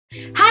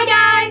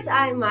guys,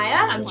 I'm Maya.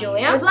 I'm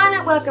Julia. With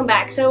Lana, welcome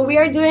back. So we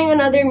are doing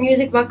another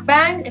music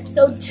mukbang.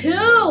 Episode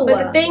 2! But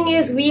the thing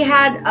is, we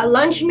had a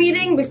lunch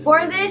meeting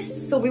before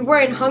this, so we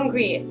weren't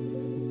hungry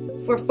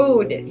for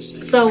food.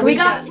 So we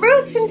got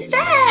fruits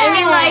instead! I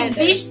mean, like,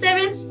 Beach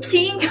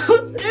 17 go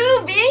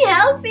through being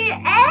healthy,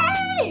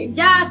 hey!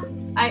 Yes!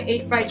 I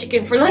ate fried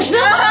chicken for lunch now.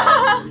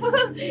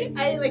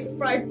 I ate like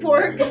fried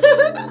pork.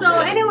 So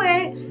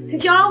anyway,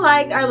 since y'all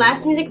liked our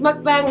last music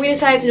mukbang, we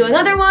decided to do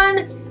another one.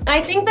 And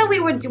I think that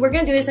we're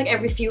gonna do this like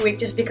every few weeks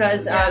just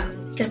because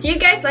because you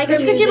guys like our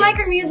music. Because you like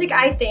our music,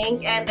 I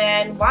think, and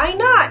then why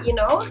not, you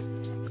know?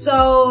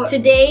 So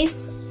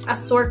today's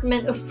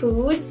assortment of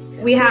foods,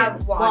 we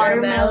have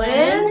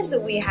watermelons,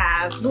 we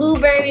have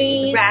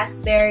blueberries,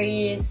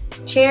 raspberries,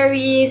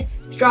 cherries,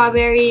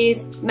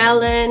 strawberries,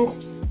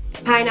 melons,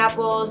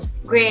 pineapples,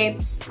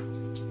 grapes,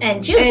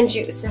 and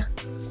juice.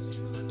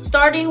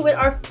 Starting with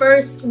our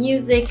first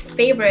music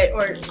favorite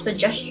or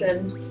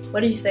suggestion. What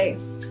do you say?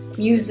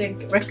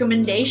 Music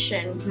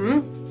recommendation.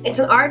 It's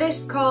an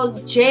artist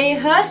called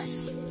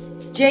J-Hus.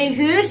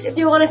 J-Hus, if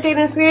you want to say it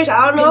in Swedish.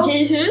 I don't know.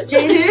 J-Hus?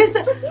 J-Hus.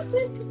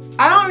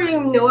 I don't really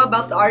know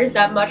about the artist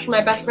that much.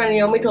 My best friend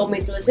Naomi told me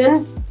to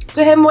listen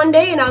to him one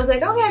day, and I was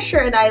like, okay,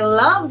 sure, and I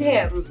loved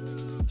him.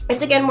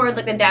 It's again more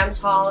like a dance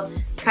hall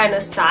kind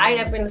of side.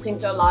 I've been listening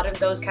to a lot of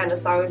those kind of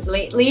songs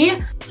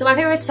lately. So my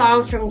favorite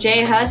songs from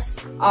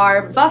J-Hus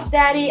are Buff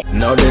Daddy.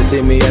 Now they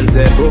see me and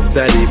say Buff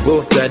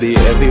Daddy,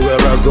 everywhere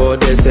I go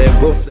they say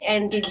Buff.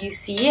 And Did You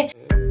See?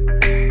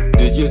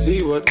 Did you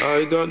see what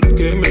I done?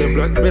 Came in a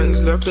black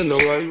Benz, left in the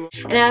white.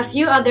 And a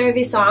few other of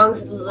his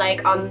songs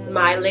like on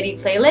my Liddy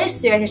playlist,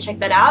 so you guys can check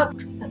that out.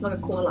 That's like a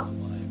cola.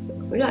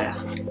 Vill du höra?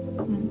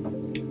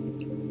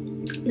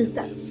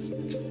 Lite.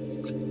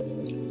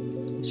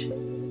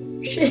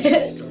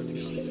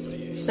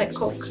 It's like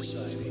Coke.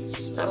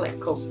 Not like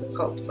Coke,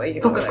 but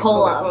you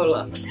Coca-Cola. Like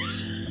Coca-Cola.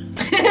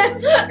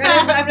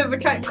 I've never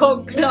tried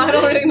Coke, so I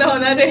don't really know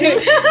what that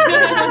is.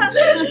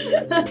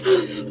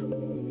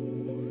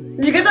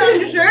 Did you get that on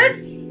your shirt?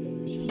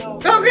 No.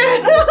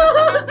 Okay.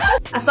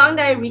 A song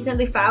that I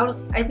recently found,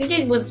 I think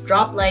it was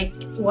dropped like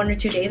 1 or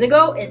 2 days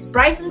ago, is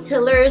Bryson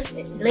Tiller's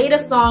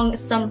latest song,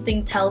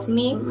 Something Tells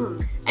Me.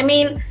 I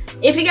mean,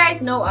 if you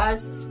guys know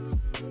us,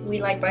 we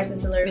like Bryson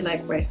Tiller. We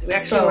like Bryson. We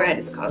actually were at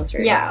his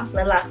concert. Yeah,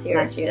 like last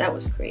year. That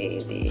was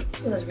crazy.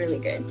 It was really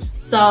good.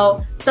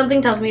 So,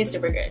 Something Tells Me is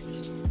super good.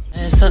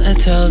 And something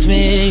tells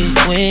me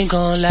we ain't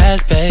gon'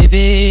 last,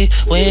 baby.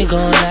 We ain't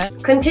gon'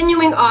 last.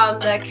 Continuing on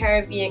the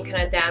Caribbean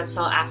kind of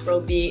dancehall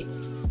Afrobeat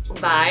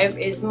vibe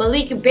is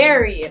Malik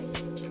Berry.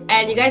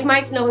 And you guys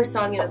might know his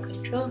song, you know,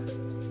 Control.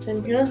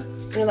 You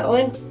know that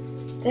one?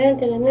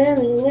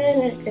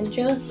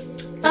 Control.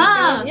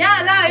 Ah!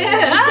 Yeah,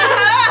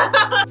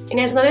 And he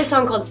has another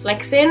song called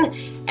Flexin',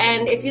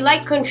 and if you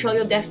like Control,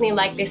 you'll definitely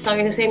like this song.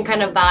 It's the same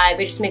kind of vibe,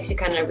 it just makes you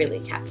kind of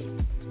really happy.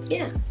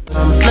 Yeah.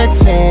 I'm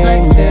flexing,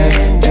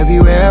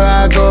 everywhere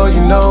I go, you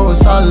know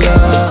it's all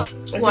love.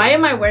 Why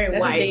am I wearing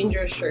That's white? a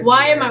dangerous shirt.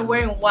 Why am I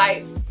wearing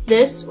white?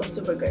 This was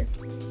super good.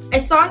 A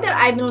song that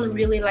I've been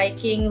really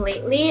liking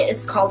lately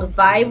is called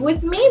Vibe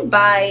With Me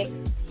by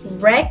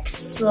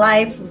Rex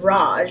Life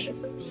Raj.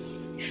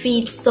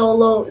 Feat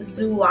Solo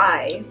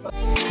Zuai.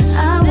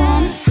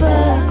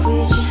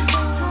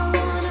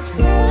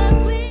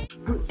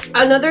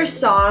 Another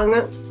song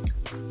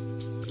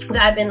that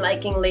I've been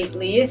liking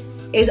lately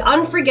is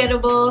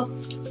Unforgettable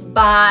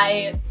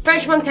by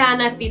French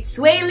Montana feat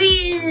Sway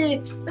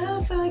Lee.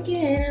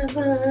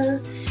 Unforgettable.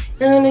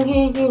 I don't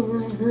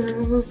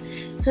know,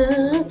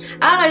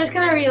 I just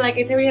kind of really like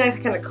it. It's a really nice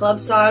kind of club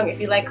song.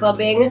 If you like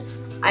clubbing,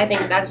 I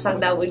think that's a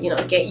song that would, you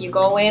know, get you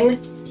going.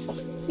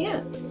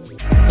 Yeah.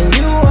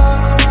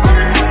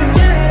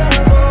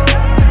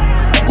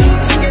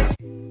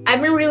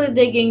 I've been really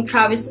digging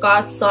Travis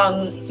Scott's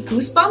song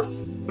Goosebumps.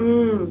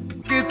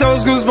 Get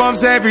those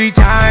goosebumps every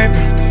time.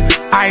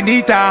 I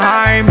need the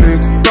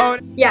Heimlich.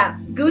 Yeah,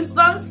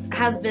 Goosebumps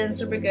has been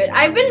super good.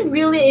 I've been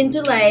really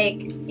into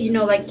like, you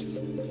know, like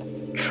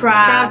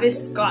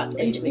Travis Scott.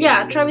 And,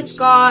 yeah, Travis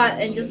Scott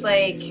and just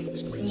like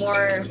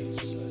more.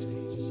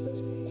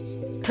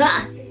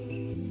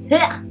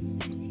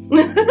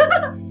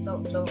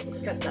 No,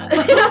 cut that.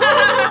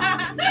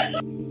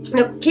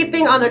 Now,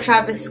 keeping on the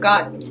Travis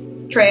Scott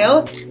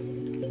trail,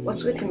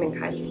 what's with him and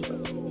Kylie?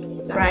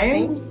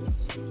 Ryan?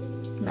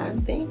 Is that a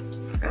thing?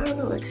 I don't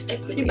know.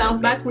 Expect He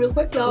bounced back real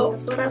quick though.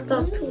 That's what I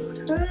thought too.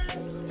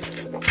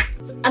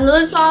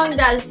 Another song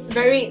that is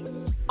very.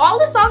 All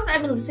the songs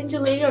I've been listening to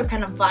lately are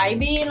kind of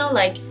vibey, you know,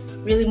 like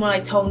really more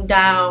like toned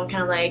down,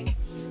 kind of like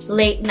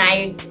late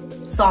night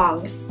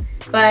songs.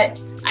 But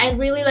I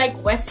really like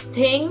West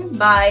Ting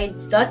by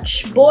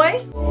Dutch Boy.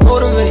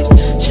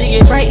 She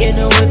get right in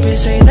the whip and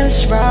say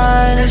let's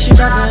ride. And she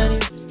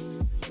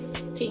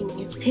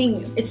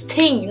Ting. It's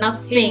Ting, not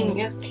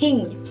Thing.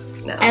 Ting.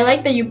 No. I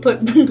like that you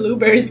put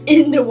blueberries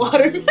in the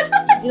water.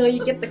 You know,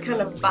 you get the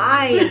kind of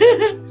vibe.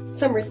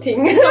 Summer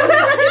Ting.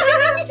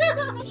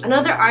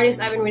 Another artist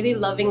I've been really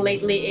loving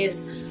lately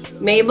is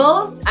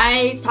Mabel.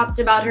 I talked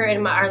about her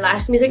in our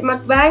last music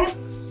mukbang.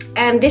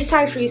 and this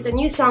time she released a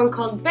new song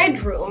called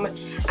Bedroom.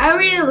 I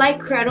really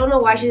like her. I don't know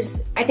why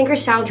I think her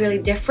sound's really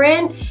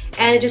different,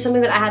 and it's just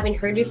something that I haven't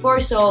heard before,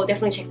 so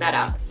definitely check that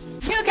out.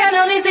 You can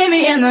only see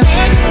me in the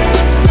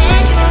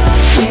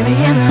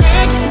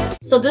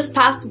So this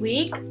past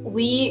week,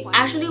 we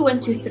actually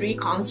went to 3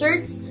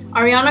 concerts.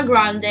 Ariana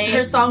Grande,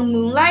 her song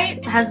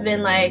Moonlight has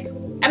been like,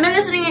 I've been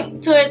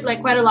listening to it like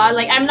quite a lot.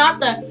 Like I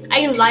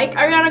like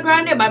Ariana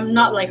Grande, but I'm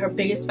not like her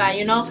biggest fan,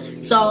 you know?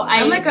 So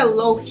I'm like a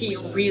low-key,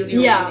 really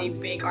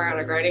big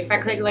Ariana Grande. In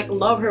fact, I like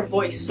love her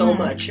voice so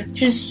much.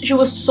 She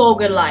was so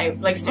good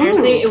live. Like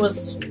seriously, it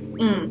was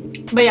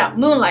But yeah,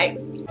 Moonlight.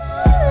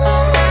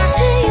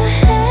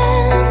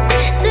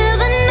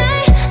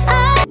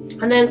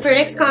 And then for the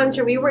next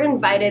concert, we were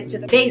invited to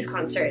the Days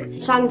concert. The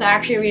song that I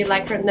actually really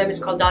like from them is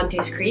called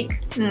Dante's Creek.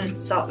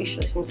 So you should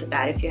listen to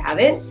that if you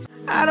haven't.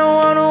 I don't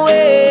wanna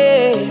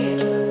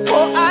wait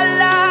for our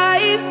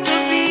lives to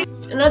be.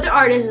 Another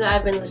artist that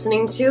I've been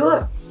listening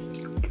to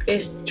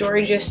is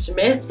Georgia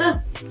Smith.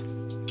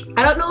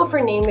 I don't know if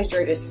her name is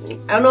Georgia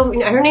Smith. I don't know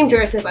if her name is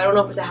Georgia Smith, but I don't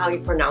know if it's how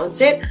you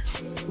pronounce it.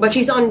 But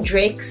she's on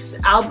Drake's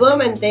album,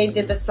 and they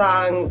did the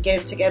song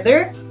Get It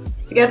Together.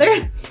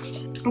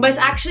 But it's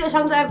actually a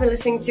song that I've been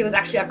listening to is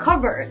actually a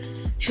cover.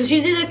 So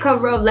she did a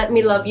cover of Let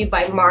Me Love You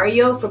by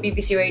Mario for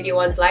BBC Radio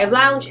 1's Live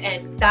Lounge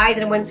and died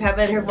and went to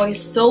heaven. Her voice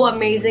is so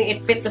amazing.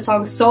 It fit the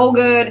song so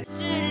good.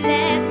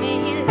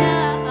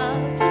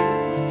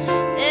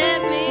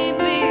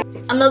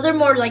 Another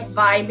more like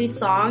vibey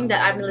song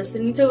that I've been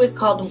listening to is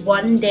called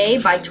One Day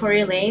by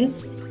Tory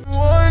Lanez.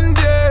 One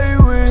day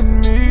with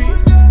me,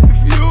 if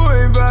you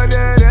ain't about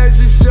that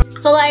action show.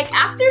 So like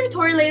after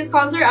Tory Lanez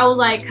concert, I was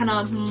like kind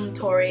of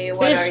Tory,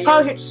 what are His you?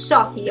 concert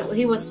sucked.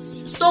 He was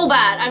so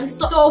bad. I'm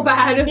so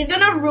bad. He's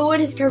gonna ruin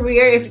his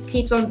career if he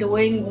keeps on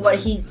doing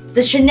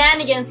the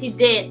shenanigans he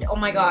did. Oh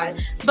my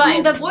god. But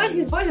I mean,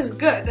 his voice is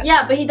good.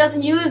 yeah, but he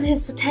doesn't use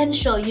his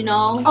potential, you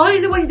know. All he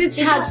did was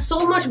he had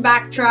so much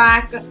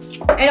backtrack,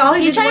 and all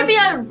he did tried was to be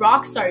a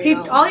rock star. You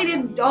know?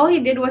 All he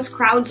did was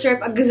crowd surf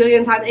a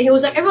gazillion times, and he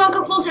was like, "Everyone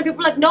come closer." People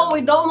were like, "No,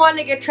 we don't want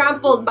to get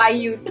trampled by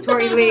you,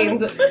 Tory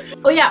Lanez."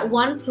 Oh yeah,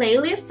 one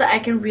playlist that I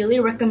can really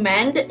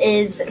recommend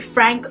is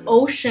Frank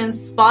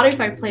Ocean's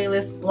Spotify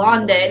playlist,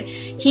 Blonded.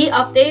 He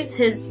updates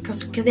his,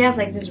 because he has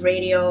like this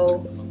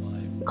radio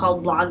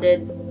called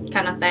Blonded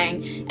kind of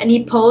thing, and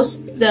he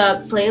posts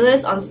the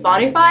playlist on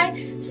Spotify.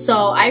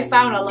 So I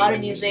found a lot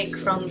of music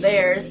from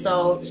there.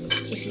 So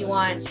if you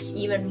want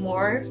even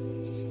more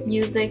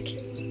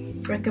music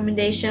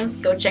recommendations,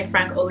 go check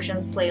Frank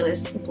Ocean's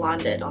playlist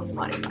Blonded on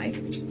Spotify.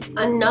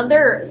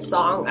 Another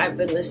Song I've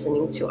been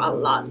listening to a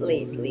lot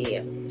lately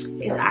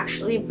is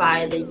actually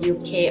by the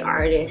UK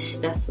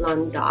artist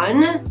Stefflon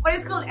Don. But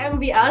it's called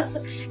Envy Us,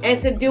 and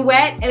it's a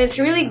duet, and it's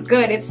really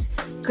good. It's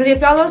because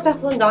if y'all know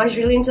Stefflon Don, he's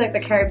really into like the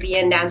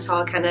Caribbean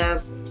dancehall kind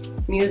of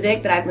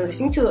music that I've been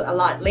listening to a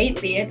lot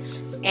lately,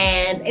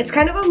 and it's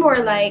kind of a more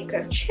like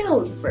a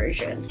chilled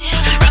version.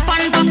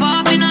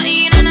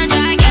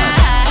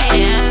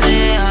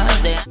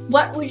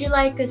 What would you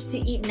like us to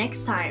eat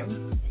next time?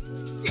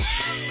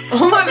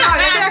 Oh my god,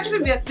 that could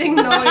actually be a thing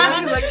though. You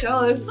have to like tell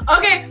us.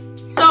 Okay,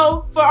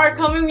 so for our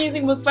coming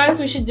music mukbangs,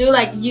 we should do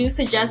like you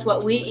suggest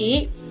what we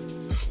eat.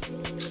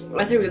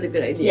 That's a really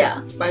good idea.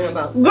 Yeah. Bang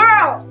about.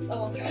 Girl!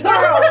 Oh,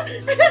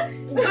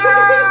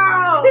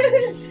 Girl!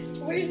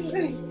 What are you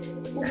doing?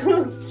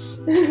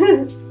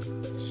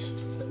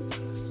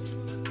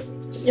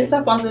 Jag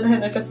stoppade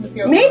henne för att vi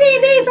ska...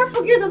 Nej, så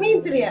på gud, de är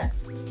inte det.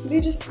 They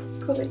just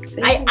collect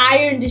things. I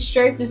ironed this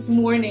shirt this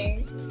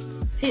morning.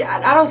 See,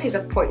 I don't see the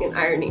point in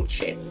ironing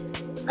shit.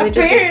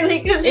 Apparently,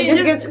 because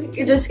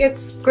it just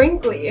gets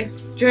crinkly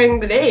during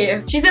the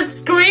day. She said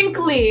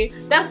scrinkly.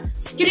 That's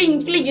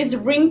skrinkly is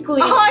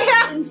wrinkly. Oh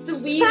yeah, in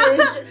Swedish.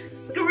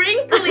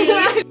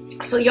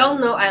 Scrinkly. So y'all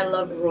know I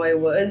love Roy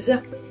Woods,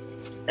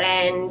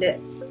 and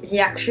he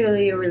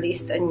actually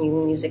released a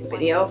new music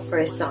video for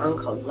a song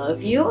called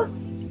Love You.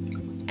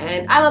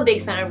 And I'm a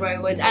big fan of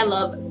Roy Woods. I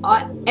love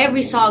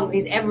every song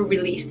he's ever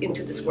released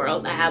into this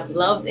world. I have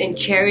loved and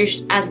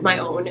cherished as my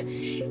own.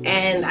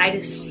 And I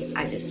just,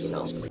 you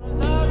know.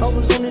 I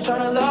was only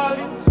trying to love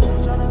you.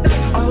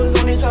 I was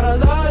only trying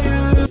to love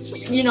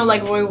you. You know,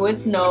 like Roy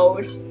Woods know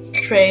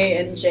Trey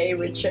and Jay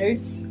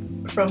Richards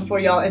from For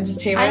Y'all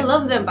Entertainment. I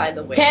love them, by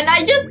the way. Can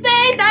I just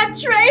say that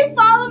Trey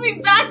followed me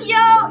back,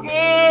 yo?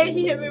 Hey,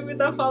 he hit me with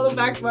that follow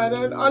back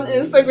button on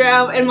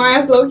Instagram, and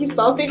Maya's low-key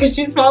salty because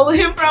she's followed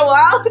him for a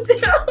while too.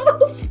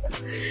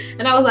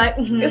 And I was like,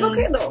 it's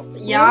okay though.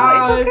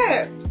 Yeah, it's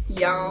okay.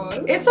 Yeah,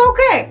 it's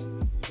okay.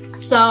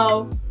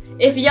 So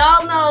if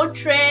y'all know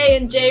Trey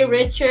and Jay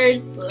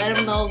Richards, let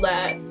them know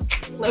that.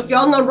 If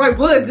y'all know Roy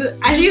Woods,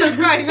 Jesus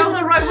Christ, if y'all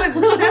know Roy Woods,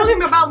 tell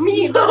him about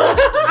me.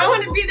 I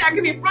want to be there. I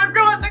can be front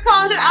row at the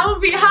concert. I will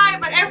be high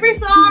by every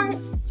song.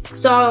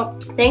 So,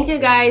 thank you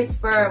guys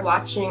for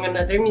watching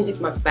another music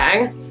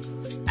mukbang.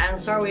 I'm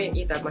sorry we didn't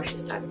eat that much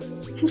this time.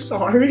 I'm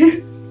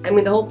sorry. I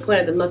mean, the whole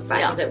point of the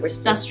mukbang is that we're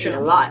supposed to eat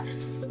true. a lot.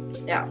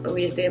 Yeah, but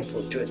we just didn't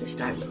pull through it this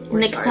time.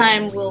 Next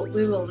time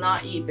we will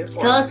not eat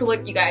before. Tell us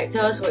what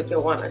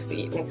you want us to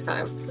eat next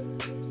time.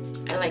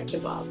 I like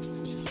kebab.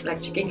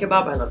 Like chicken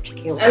kebab, I love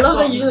chicken kebab. I love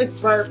that you like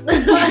burp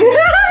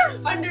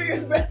under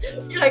your breath.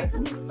 You're like,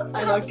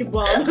 I love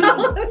kebab.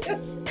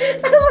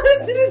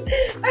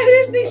 I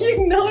didn't think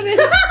you'd notice. I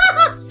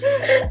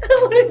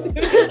wanted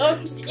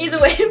to Either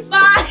way,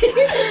 bye.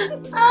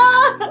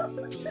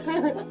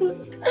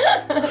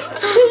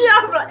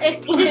 Jävla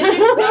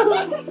äckligt.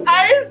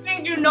 I didn't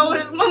think you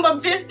noticed. Man bara,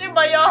 bitch, det är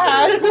bara jag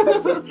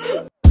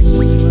här.